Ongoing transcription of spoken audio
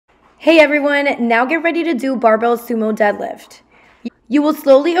Hey everyone, now get ready to do barbell sumo deadlift. You will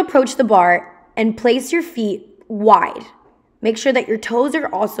slowly approach the bar and place your feet wide. Make sure that your toes are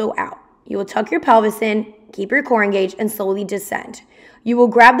also out. You will tuck your pelvis in, keep your core engaged, and slowly descend. You will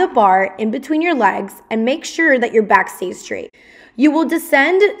grab the bar in between your legs and make sure that your back stays straight. You will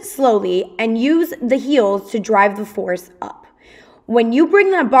descend slowly and use the heels to drive the force up. When you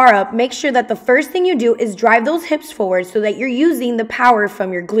bring that bar up, make sure that the first thing you do is drive those hips forward so that you're using the power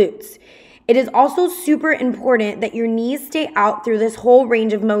from your glutes. It is also super important that your knees stay out through this whole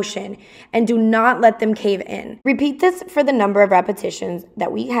range of motion and do not let them cave in. Repeat this for the number of repetitions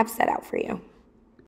that we have set out for you.